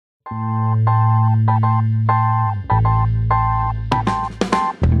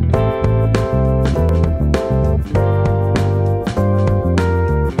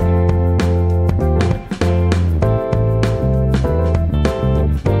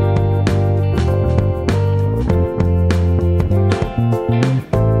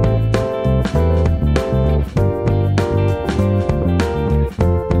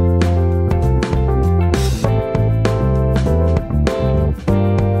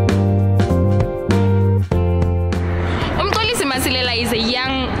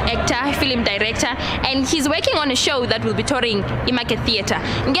And he's working on a show that will be touring iMarket Theatre.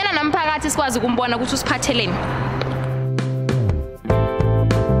 Ngena namphakathi sikwazi ukumbona ukuthi usiphatheleni.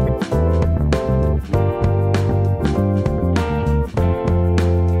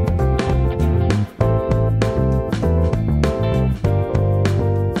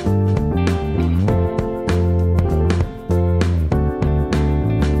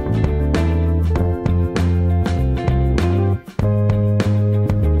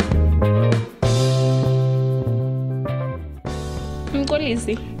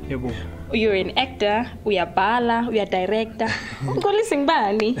 MXolisi. Yebo. You're an actor, uyabhala, uya director. MXolisi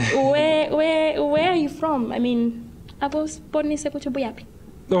ngibani? Where are you from? I mean, abosibonise ukuthi ubuyaphi?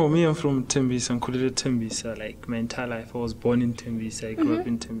 No, me, I'm from Tembisa. I'm called Tembisa. Like my entire life, I was born in Tembisa. I grew up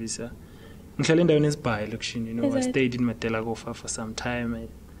in Tembisa. Ngihlala endaweni esiBhayi, you know. I stayed in Matelagofa for some time. I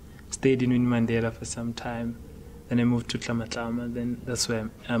stayed in Mandela for some time. Then I moved to Tlamatlama. Then that's where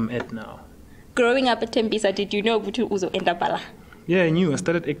I'm at now. Growing up at Tembisa, did you know ukuthi uzoenda bhala? Yeah, I knew. I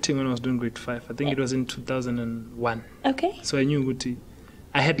started acting when I was doing grade 5. I think it was in 2001. Okay. So I knew ukuthi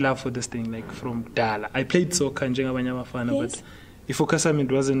I had love for this thing, like from Dala. I played soccer njengabanye abafana, but if focus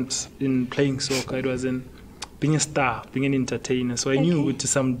it wasn't in playing soccer, it was in being a star, being an entertainer. So I knew ukuthi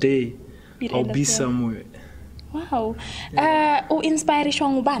someday I'll be somewhere. Wow. Inspiration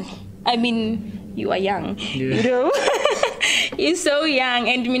ngubani? I mean, you are young, you know. You're so young,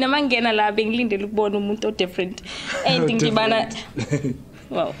 and mina mangena la bengilindele ukubona umuntu different. Anything dibana.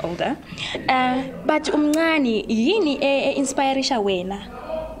 Well, older. But umncane yini inspiration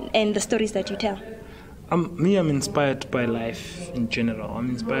wena and the stories that you tell? I'm inspired by life in general. I'm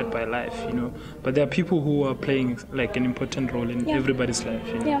inspired by life, you know. But there are people who are playing like an important role in everybody's life,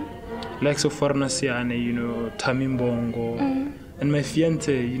 you know. Yeah. Like so Forna Siane, you know, Tamimbongo. And my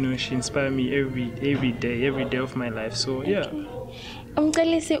fiance, you know, she inspired me every day of my life. So yeah.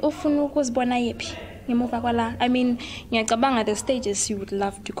 MXolisi ufuna ukuzibona yephi ngemuva kwala? I mean, ngiyacabanga the stages you would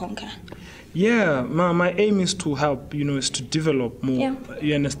love to conquer. Yeah, my aim is to help, you know, is to develop more. Yeah.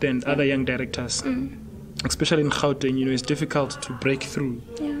 You understand, other young directors, especially in Gauteng. You know, it's difficult to break through.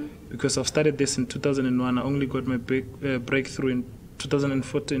 Yeah. Because I've started this in 2001. I only got my breakthrough in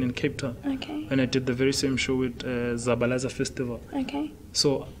 2014 in Cape Town. Okay. And I did the very same show with Zabalaza Festival. Okay.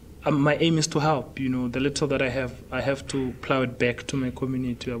 So my aim is to help, you know, the little that I have to plow it back to my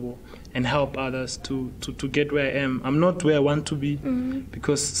community and help others to get where I am. I'm not where I want to be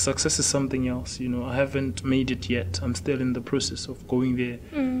because success is something else, you know. I haven't made it yet. I'm still in the process of going there.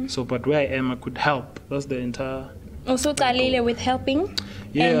 So, but where I am, I could help. That's the entire... Also, Talile with helping.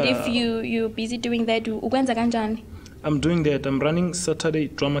 Yeah. And if you're busy doing that, ukwenza kanjani? I'm doing that. I'm running Saturday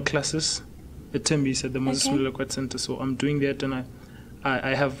drama classes at Tembisa at the Moses Masilela Center. So I'm doing that, and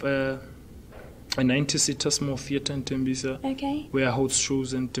I have a 90-seater small theater in Tembisa where I host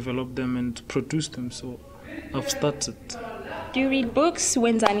shows and develop them and produce them. So I've started. Do you read books?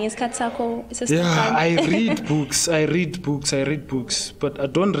 Wenzani isikhathi sakho? Yeah, I read books. I read books, but I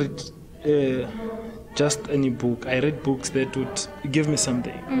don't read just any book. I read books that would give me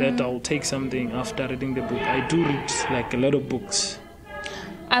something, that I'll take something after reading the book. I do read like a lot of books.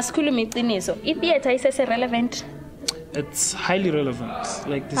 Asikhuluma iqiniso, i-theater isese relevant? It's highly relevant.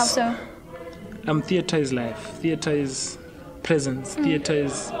 Like this. How so? Theater is life. Theater is presence. Theater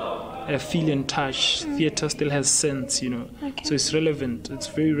is a feel and touch. Theater still has sense, you know. So it's relevant. It's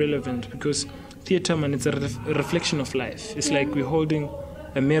very relevant because theater, man, it's a reflection of life. It's like we're holding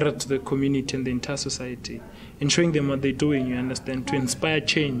a mirror to the community and the entire society and showing them what they're doing, you understand, to inspire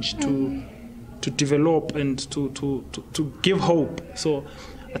change, to develop and to give hope. So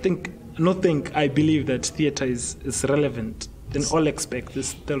I believe that theater is relevant in all aspects. It's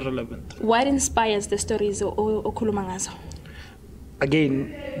still relevant. What inspires the stories okhuluma ngazo?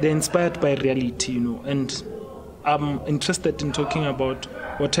 Again, they're inspired by reality, you know, and I'm interested in talking about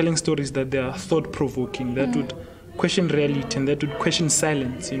or telling stories that they are thought-provoking, that would question reality and that would question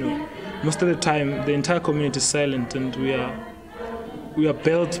silence, you know. Most of the time the entire community is silent and we are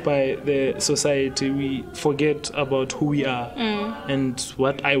built by the society. We forget about who we are and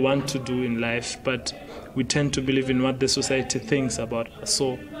what I want to do in life, but we tend to believe in what the society thinks about us.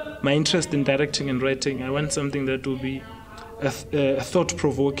 So my interest in directing and writing, I want something that will be a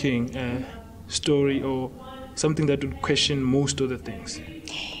thought-provoking story or something that would question most of the things.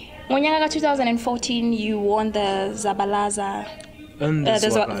 Ngonyaka 2014, you won the Zabalaza,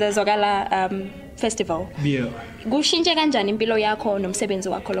 the Zogala festival. Yeah. Kushintshe kanjani impilo yakho nomsebenzi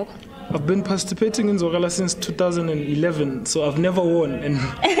wakho lokho? I've been participating in Zogala since 2011, so I've never won. And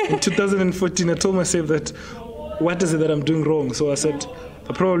in 2014, I told myself that, what is it that I'm doing wrong? So I said,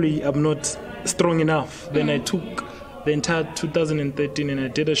 probably I'm not strong enough. Then I took the entire 2013 and I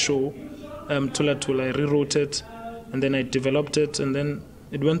did a show, Tula Tula. I rewrote it, and then I developed it, and then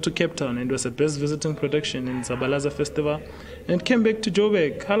it went to Cape Town. It was the best visiting production in Zabalaza Festival. And it came back to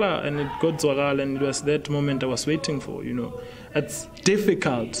Joburg, Hala, and it got Zogala, and it was that moment I was waiting for, It's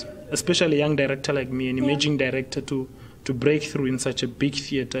difficult, especially a young director like me, an emerging director, to break through in such a big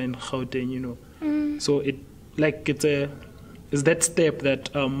theater in Gauteng, So it's that step that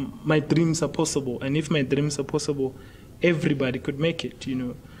my dreams are possible. And if my dreams are possible, everybody could make it,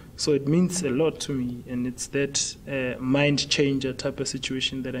 So it means a lot to me, and it's that mind changer type of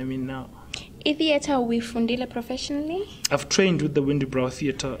situation that I'm in now. In theater, we fundile professionally? I've trained with the Windy Brow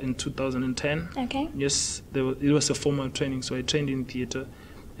Theatre in 2010. Okay. Yes, it was a formal training, so I trained in theatre,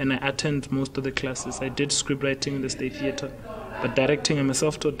 and I attended most of the classes. I did script writing in the State Theatre, but directing, I'm a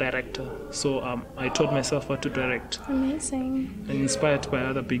self-taught director, so I taught myself how to direct. Amazing. And inspired by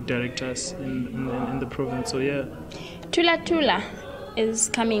other big directors in the province, so yeah. Tula Tula is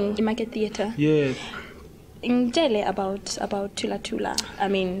coming to Market Theatre. Yeah. Tell about Tula Tula. I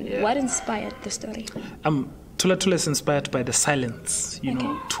mean, what inspired the story? Tula Tula is inspired by the silence,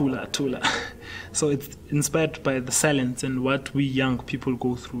 Tula Tula. So it's inspired by the silence and what we young people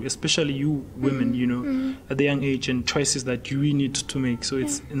go through, especially you women, at the young age, and choices that you need to make. So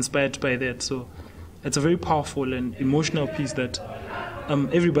it's inspired by that. So it's a very powerful and emotional piece that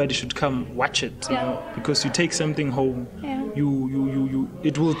everybody should come watch it, because you take something home. You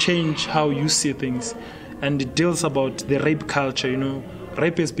it will change how you see things, and it deals about the rape culture.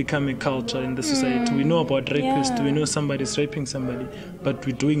 Rape has become a culture in the society. We know about rapists, we know somebody's raping somebody, but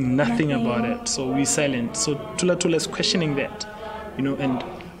we're doing nothing about it. So we're silent. So Tula Tula is questioning that, and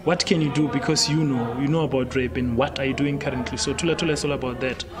what can you do, because you know about rape, and what are you doing currently? So Tula Tula is all about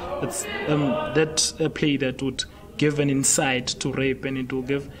that. It's that play that would give an insight to rape, and it will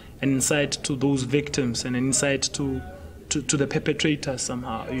give an insight to those victims and an insight to the perpetrators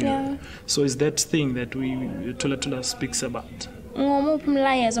somehow. So it's that thing that Tula Tula speaks about.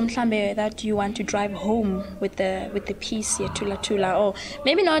 That you want to drive home with the piece here, Tula Tula, or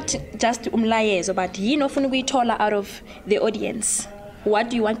maybe not just umlayezo, but we tola out of the audience. What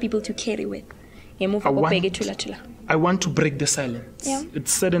do you want people to carry with? I want to break the silence. It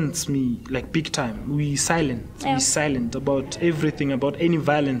saddens me like big time. We silent. We silent about everything, about any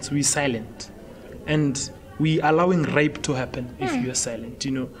violence. We silent, and we allowing rape to happen if you are silent.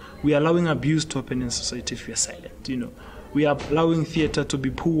 We are allowing abuse to happen in society if you are silent. We are allowing theater to be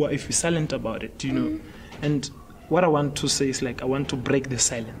poor if we're silent about it, And what I want to say is, I want to break the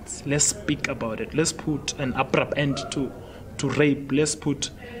silence. Let's speak about it. Let's put an abrupt end to rape. Let's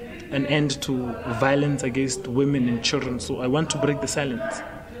put an end to violence against women and children. So I want to break the silence.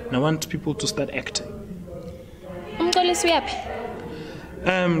 And I want people to start acting.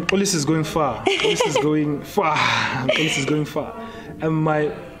 Police is going far. Police is going far. Police is going far.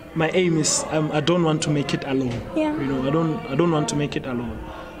 My aim is I don't want to make it alone. I don't want to make it alone.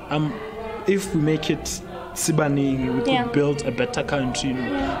 If we make it Sibani, we could build a better country.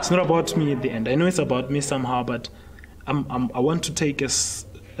 It's not about me at the end. I know it's about me somehow, but I want to take as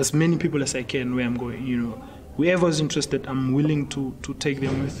many people as I can where I'm going. Whoever's interested, I'm willing to take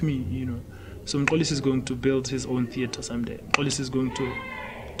them with me. So MXolisi is going to build his own theater someday. MXolisi is going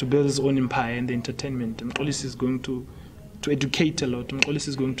to build his own empire in the entertainment. MXolisi is going to educate a lot. MXolisi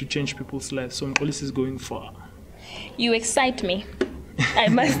is going to change people's lives. So MXolisi is going far. You excite me. I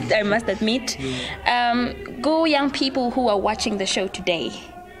must admit. Go young people who are watching the show today.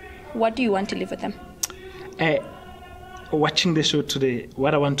 What do you want to leave with them? Watching the show today,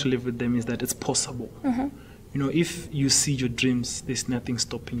 what I want to leave with them is that it's possible. If you see your dreams, there's nothing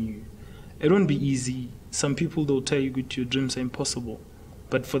stopping you. It won't be easy. Some people, they'll tell you that your dreams are impossible.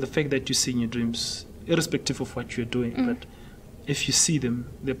 But for the fact that you see in your dreams, irrespective of what you're doing, but if you see them,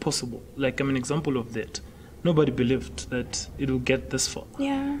 they're possible. I'm an example of that. Nobody believed that it will get this far.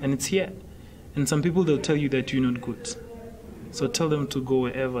 And it's here. And some people, they'll tell you that you're not good. So tell them to go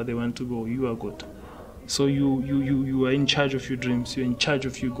wherever they want to go. You are good. So you are in charge of your dreams. You're in charge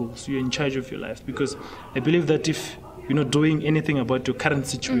of your goals. You're in charge of your life. Because I believe that if you're not doing anything about your current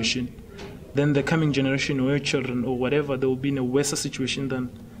situation, then the coming generation or your children or whatever, they will be in a worse situation than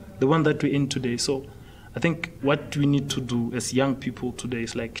the one that we're in today. So I think what we need to do as young people today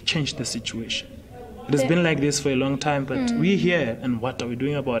is like change the situation. It has been like this for a long time, but we're here, and what are we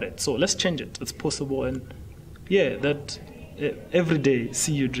doing about it? So let's change it. It's possible, and every day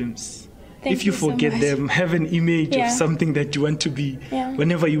see your dreams. If you forget them, have an image of something that you want to be.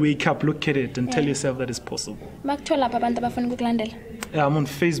 Whenever you wake up, look at it and tell yourself that it's possible. I'm on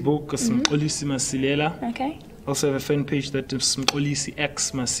Facebook, MXolisi Masilela. Okay. Also have a fan page that is MXolisi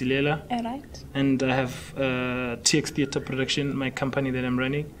Masilela. All right. And I have TX Theatre Production, my company that I'm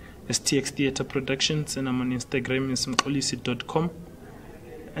running. It's TX Theatre Productions, and I'm on Instagram, it's MXolisi.com.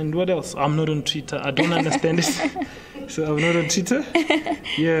 And what else? I'm not on Twitter. I don't understand it. So I'm not on Twitter.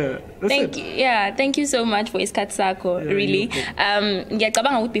 Thank you so much for isikhathi sakho, really.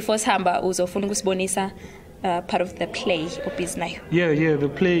 Ngiyacabanga ukuthi before sihamba uzofuna ukusibonisa part of the play obizinayo. Yeah, the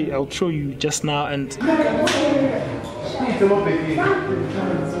play I'll show you just now, and what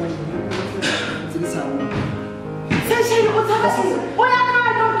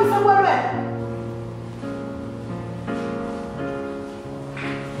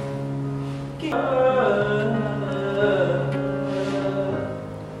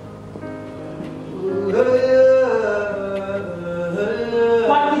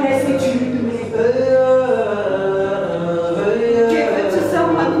did I say to you today? Give it to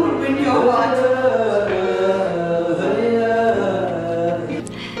someone who will win your heart.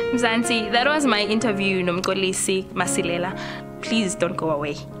 Mzansi, that was my interview MXolisi Masilela. Please don't go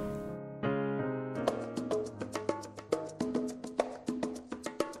away.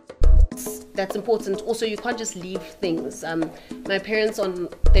 That's important. Also, you can't just leave things. My parents,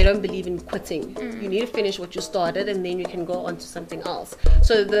 they don't believe in quitting. You need to finish what you started, and then you can go on to something else.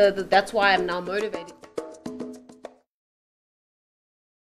 So that's why I'm now motivated.